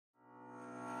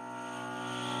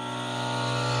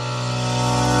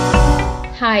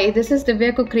Hi, this is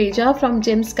Divya Kukreja from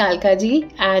GIMS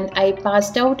Kalkaji, and I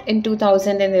passed out in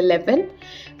 2011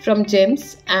 from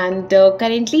GIMS, and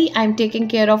currently I'm taking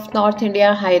care of North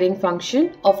India hiring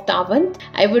function of Tawant.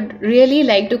 I would really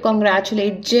like to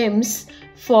congratulate GIMS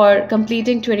for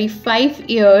completing 25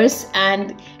 years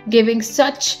and giving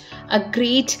such a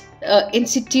great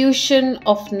institution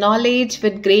of knowledge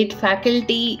with great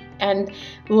faculty and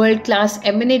world-class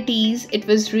amenities. It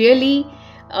was really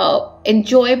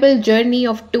enjoyable journey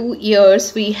of 2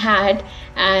 years we had,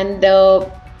 and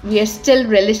we are still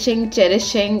relishing,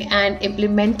 cherishing and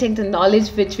implementing the knowledge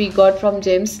which we got from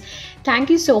GIMS. Thank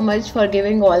you so much for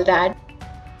giving all that.